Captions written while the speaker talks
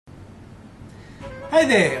Hey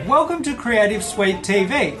there, welcome to Creative Suite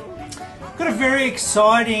TV. I've got a very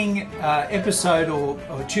exciting episode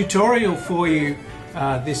or tutorial for you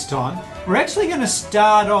this time. We're actually going to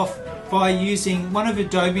start off by using one of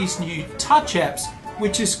Adobe's new touch apps,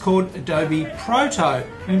 which is called Adobe Proto.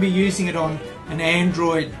 We're going to be using it on an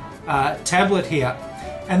Android tablet here.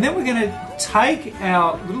 And then we're going to take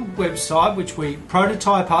our little website, which we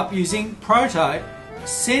prototype up using Proto,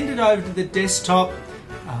 send it over to the desktop,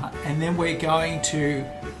 and then we're going to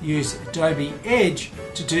use Adobe Edge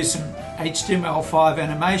to do some HTML5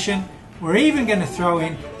 animation. We're even going to throw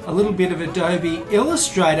in a little bit of Adobe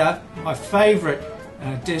Illustrator, my favorite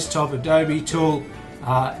desktop Adobe tool,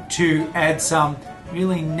 to add some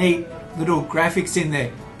really neat little graphics in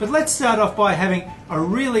there. But let's start off by having a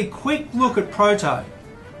really quick look at Proto.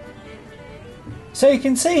 So you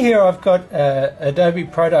can see here I've got Adobe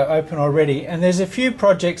Proto open already, and there's a few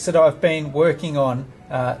projects that I've been working on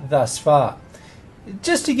thus far.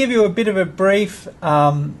 Just to give you a bit of a brief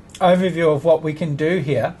overview of what we can do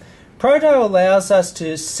here, Proto allows us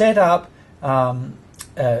to set up a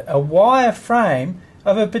wireframe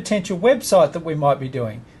of a potential website that we might be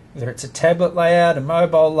doing, whether it's a tablet layout, a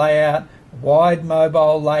mobile layout, wide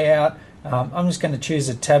mobile layout. I'm just going to choose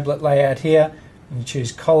a tablet layout here. You can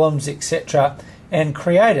choose columns, etc., and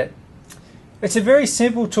create it. It's a very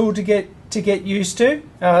simple tool to get used to.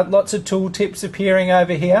 Lots of tool tips appearing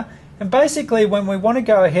over here. And basically, when we want to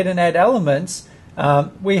go ahead and add elements,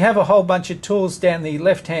 we have a whole bunch of tools down the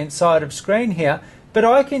left-hand side of screen here. But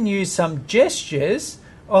I can use some gestures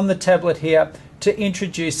on the tablet here to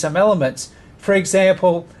introduce some elements. For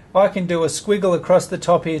example, I can do a squiggle across the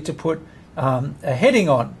top here to put a heading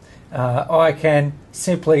on. I can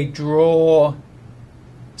simply draw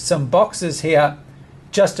some boxes here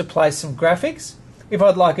just to place some graphics. If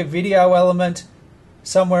I'd like a video element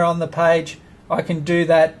somewhere on the page, I can do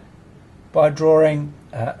that by drawing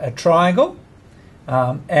a triangle,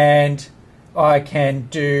 and I can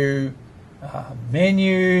do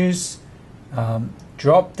menus,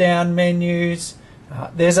 drop down menus.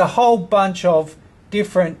 There's a whole bunch of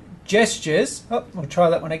different gestures, we'll try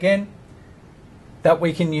that one again, that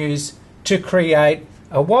we can use to create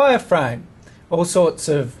a wireframe. All sorts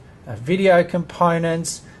of video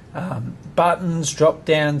components, buttons, drop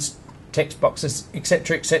downs, text boxes,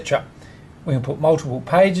 etc., etc. We can put multiple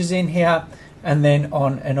pages in here, and then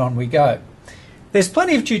on and on we go. There's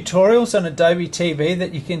plenty of tutorials on Adobe TV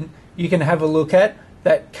that you can have a look at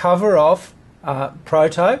that cover off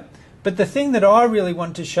Proto, but the thing that I really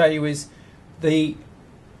want to show you is the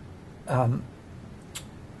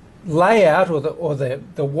layout or the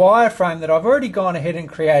wireframe that I've already gone ahead and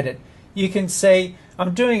created. You can see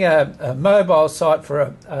I'm doing a mobile site for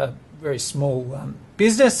a very small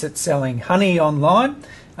business that's selling honey online.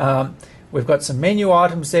 We've got some menu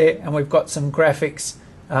items there, and we've got some graphics,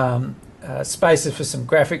 spaces for some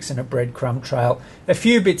graphics and a breadcrumb trail, a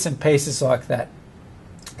few bits and pieces like that.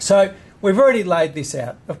 So we've already laid this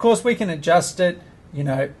out. Of course, we can adjust it,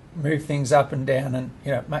 move things up and down,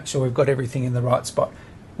 and make sure we've got everything in the right spot.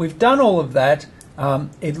 We've done all of that.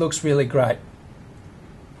 It looks really great.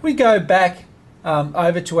 We go back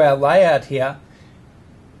over to our layout here.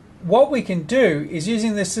 What we can do is,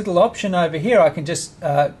 using this little option over here, I can just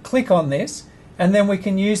click on this, and then we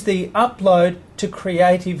can use the Upload to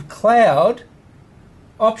Creative Cloud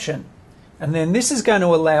option. And then this is going to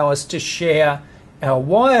allow us to share our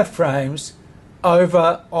wireframes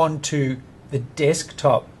over onto the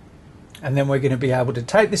desktop. And then we're going to be able to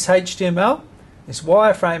take this HTML, this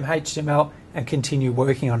wireframe HTML, and continue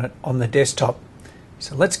working on it on the desktop.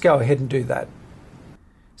 So let's go ahead and do that.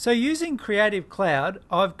 So using Creative Cloud,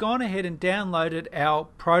 I've gone ahead and downloaded our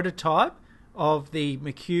prototype of the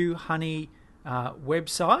McHugh Honey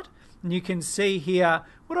website. And you can see here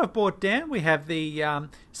what I've brought down. We have the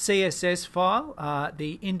CSS file,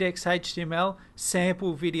 the index HTML,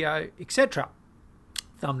 sample video, etc.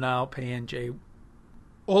 Thumbnail, PNG,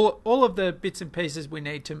 all of the bits and pieces we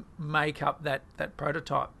need to make up that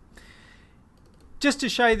prototype. Just to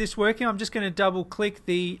show you this working, I'm just going to double click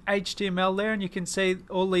the HTML there, and you can see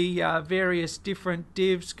all the various different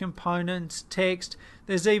divs, components, text.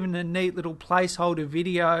 There's even a neat little placeholder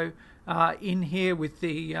video in here with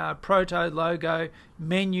the Proto logo,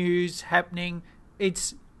 menus happening.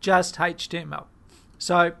 It's just HTML.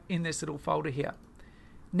 So in this little folder here.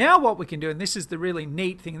 Now what we can do, and this is the really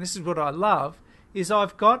neat thing, and this is what I love, is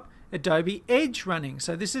I've got Adobe Edge running.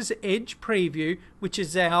 So this is Edge Preview, which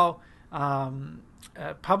is our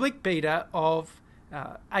public beta of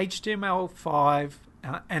HTML5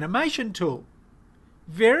 animation tool.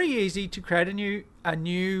 Very easy to create a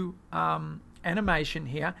new animation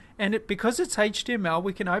here, and because it's HTML,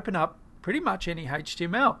 we can open up pretty much any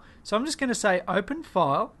HTML. So I'm just going to say open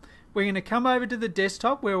file. We're going to come over to the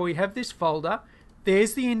desktop where we have this folder.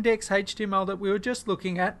 There's the index HTML that we were just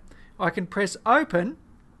looking at. I can press open,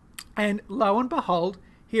 and lo and behold,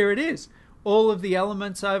 here it is. All of the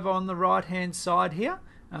elements over on the right hand side here.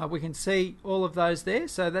 We can see all of those there,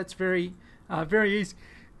 so that's very easy.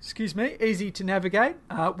 Easy to navigate.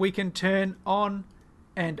 We can turn on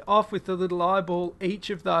and off with the little eyeball each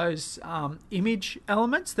of those image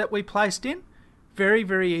elements that we placed in.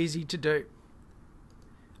 Very easy to do.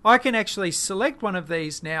 I can actually select one of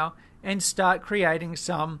these now and start creating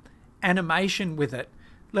some animation with it.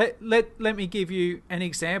 Let me give you an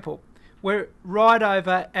example. We're right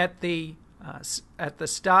over at the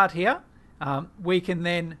start here. We can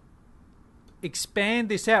then expand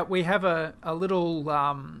this out. We have a little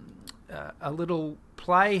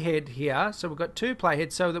playhead here, so we've got two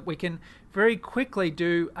playheads so that we can very quickly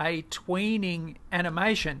do a tweening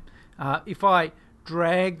animation. If I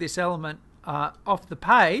drag this element off the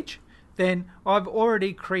page, then I've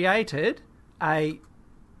already created an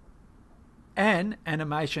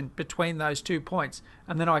animation between those 2 points,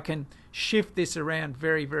 and then I can shift this around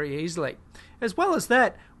very easily. As well as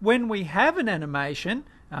that, when we have an animation,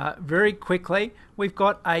 very quickly, we've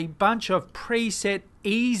got a bunch of preset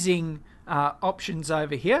easing options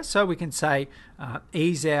over here. So we can say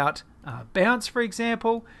ease out bounce, for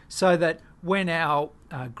example, so that when our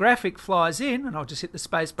graphic flies in, and I'll just hit the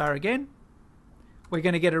space bar again, we're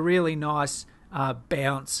going to get a really nice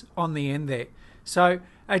bounce on the end there. So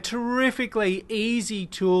a terrifically easy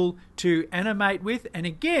tool to animate with, and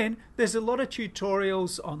again, there's a lot of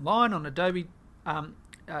tutorials online on Adobe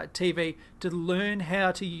TV to learn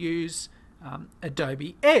how to use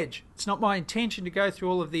Adobe Edge. It's not my intention to go through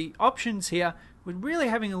all of the options here. We're really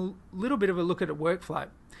having a little bit of a look at a workflow.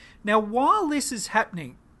 Now, while this is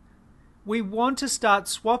happening, we want to start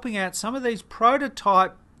swapping out some of these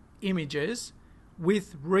prototype images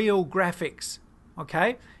with real graphics,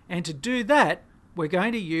 okay? And to do that, we're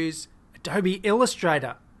going to use Adobe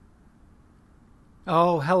Illustrator.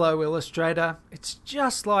 Oh, hello Illustrator. It's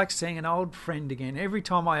just like seeing an old friend again every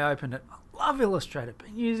time I open it. I love Illustrator.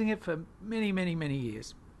 Been using it for many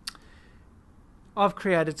years. I've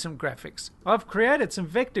created some graphics. I've created some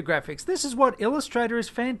vector graphics. This is what Illustrator is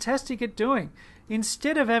fantastic at doing.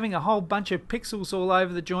 Instead of having a whole bunch of pixels all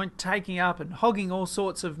over the joint taking up and hogging all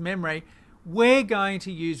sorts of memory, we're going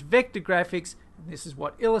to use vector graphics, and this is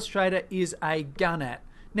what Illustrator is a gun at.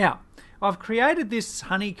 Now, I've created this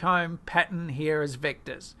honeycomb pattern here as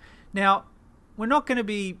vectors. Now, we're not going to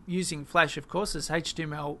be using Flash, of course, as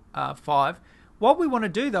HTML5. What we want to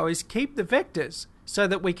do, though, is keep the vectors so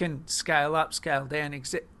that we can scale up, scale down,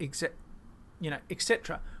 etc.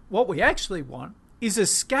 What we actually want is a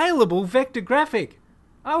scalable vector graphic.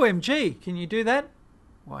 OMG, can you do that?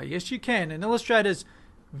 Why, yes, you can, and Illustrator's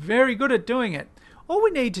very good at doing it. All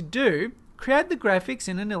we need to do, create the graphics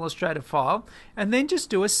in an Illustrator file, and then just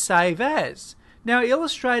do a save as. Now,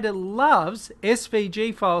 Illustrator loves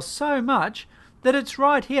SVG files so much that it's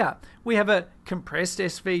right here. We have a compressed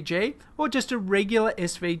SVG or just a regular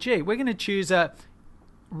SVG. We're going to choose a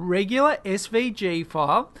regular SVG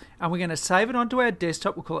file, and we're going to save it onto our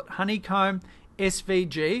desktop. We'll call it honeycomb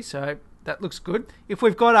SVG, so that looks good. If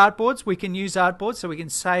we've got artboards, we can use artboards, so we can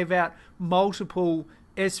save out multiple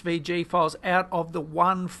SVG files out of the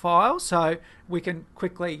one file, so we can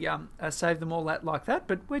quickly save them all out like that,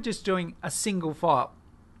 but we're just doing a single file.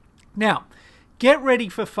 Now, get ready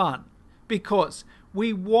for fun, because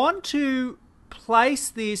we want to place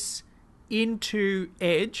this into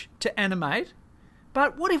Edge to animate,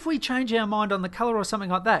 but what if we change our mind on the color or something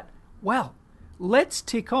like that? Well, let's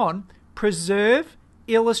tick on preserve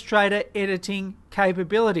Illustrator editing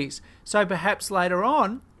capabilities. So perhaps later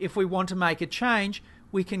on, if we want to make a change,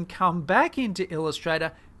 we can come back into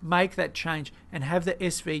Illustrator, make that change, and have the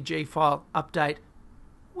SVG file update.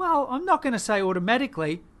 Well, I'm not going to say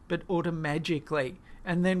automatically, but automagically.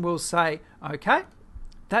 And then we'll say, okay,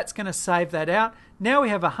 that's going to save that out. Now we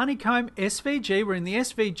have a honeycomb SVG. We're in the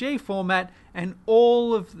SVG format, and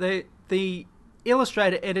all of the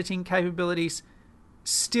Illustrator editing capabilities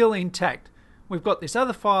still intact. We've got this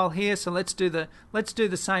other file here, so let's do the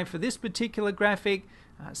same for this particular graphic.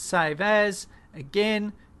 Save as.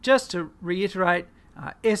 Again, just to reiterate,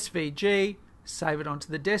 SVG, save it onto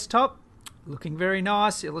the desktop. Looking very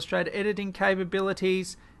nice. Illustrator editing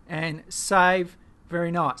capabilities, and save.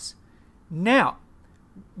 Very nice. Now,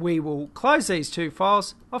 we will close these two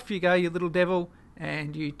files. Off you go, you little devil,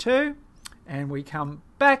 and you too. And we come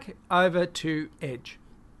back over to Edge.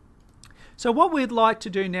 So what we'd like to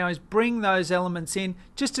do now is bring those elements in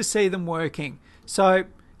just to see them working. So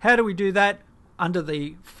how do we do that? under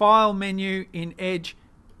the File menu in Edge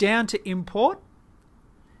down to Import.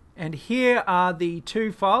 And here are the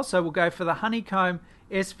two files. So we'll go for the Honeycomb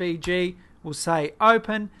SVG. We'll say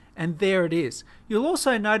Open, and there it is. You'll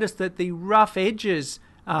also notice that the rough edges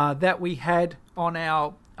that we had on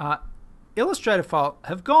our Illustrator file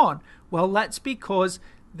have gone. Well, that's because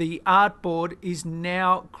the artboard is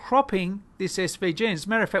now cropping this SVG. And as a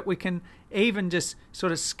matter of fact, we can even just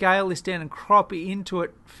sort of scale this down and crop into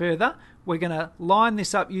it further. We're going to line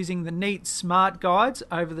this up using the neat smart guides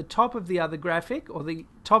over the top of the other graphic, or the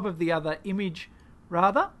top of the other image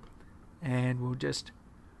rather, and we'll just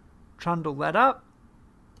trundle that up.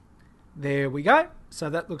 There we go. So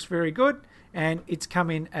that looks very good, and it's come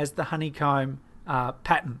in as the honeycomb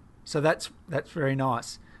pattern. So that's very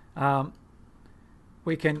nice.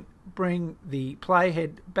 We can bring the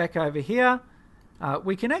playhead back over here.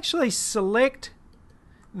 We can actually select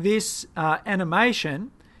this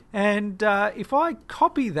animation, and if I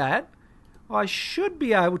copy that, I should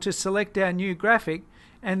be able to select our new graphic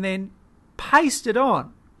and then paste it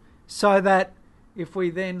on, so that if we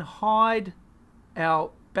then hide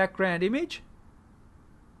our background image,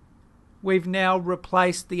 we've now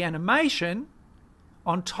replaced the animation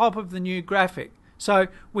on top of the new graphic. So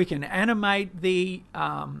we can animate the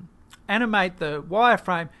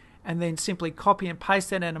wireframe and then simply copy and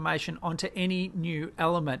paste that animation onto any new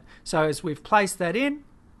element. So as we've placed that in,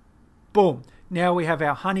 boom, now we have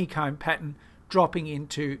our honeycomb pattern dropping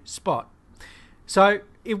into Spot. So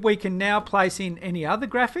if we can now place in any other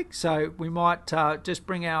graphic, so we might just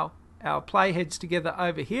bring our playheads together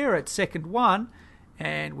over here at second one,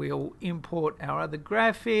 and we'll import our other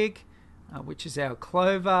graphic, which is our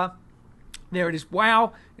clover. There it is.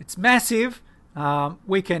 Wow, it's massive.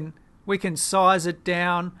 We can size it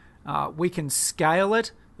down. We can scale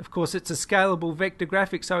it. Of course, it's a scalable vector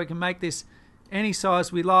graphic, so we can make this any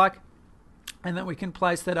size we like, and then we can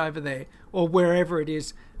place that over there or wherever it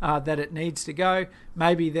is that it needs to go.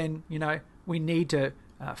 Maybe then, we need to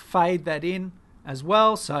fade that in as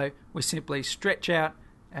well. So we simply stretch out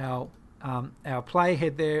our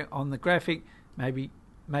playhead there on the graphic.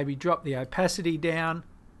 Maybe drop the opacity down,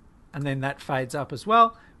 and then that fades up as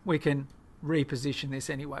well. We can reposition this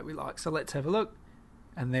any way we like. So let's have a look,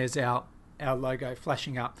 and there's our logo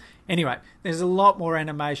flashing up. Anyway, there's a lot more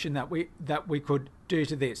animation that we could do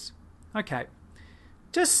to this. Okay,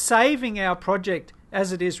 just saving our project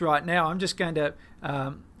as it is right now. I'm just going to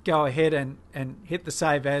go ahead and hit the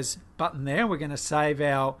Save As button there. We're going to save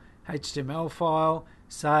our HTML file,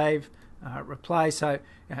 save, replay. So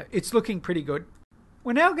it's looking pretty good.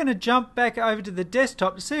 We're now going to jump back over to the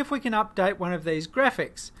desktop to see if we can update one of these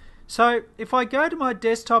graphics. So if I go to my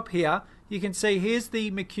desktop here, you can see here's the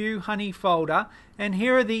McHugh Honey folder, and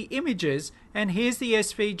here are the images, and here's the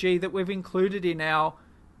SVG that we've included in our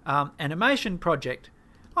animation project.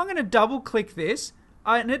 I'm going to double click this,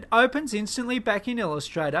 and it opens instantly back in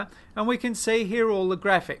Illustrator, and we can see here all the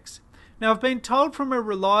graphics. Now, I've been told from a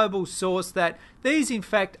reliable source that these in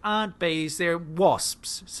fact aren't bees, they're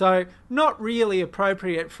wasps, so not really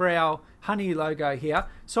appropriate for our honey logo here.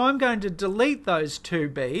 So I'm going to delete those two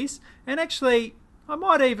bees, and actually I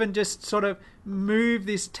might even just sort of move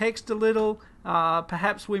this text a little.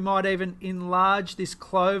 Perhaps we might even enlarge this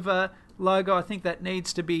clover logo. I think that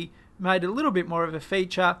needs to be made a little bit more of a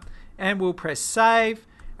feature, and we'll press save,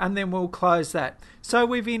 and then we'll close that. So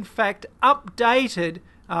we've in fact updated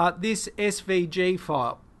this SVG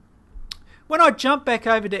file. When I jump back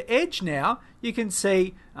over to Edge now, you can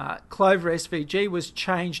see Clover SVG was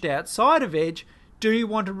changed outside of Edge. Do you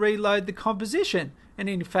want to reload the composition? And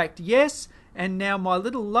in fact, yes. And now my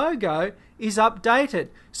little logo is updated.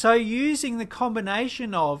 So using the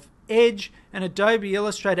combination of Edge and Adobe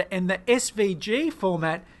Illustrator and the SVG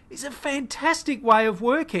format is a fantastic way of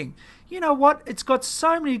working. You know what? It's got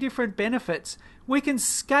so many different benefits. We can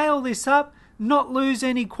scale this up, not lose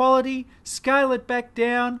any quality, scale it back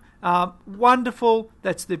down. Wonderful.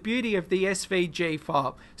 That's the beauty of the SVG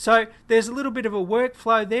file. So there's a little bit of a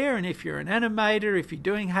workflow there, and if you're an animator, if you're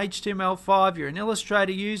doing HTML5, you're an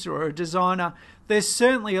Illustrator user or a designer, there's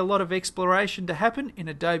certainly a lot of exploration to happen in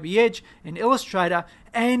Adobe Edge, in Illustrator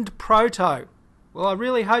and Proto. Well, I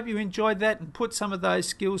really hope you enjoyed that and put some of those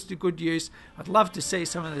skills to good use. I'd love to see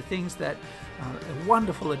some of the things that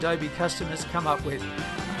wonderful Adobe customers come up with.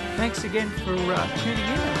 Thanks again for tuning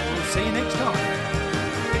in, and we'll see you next time.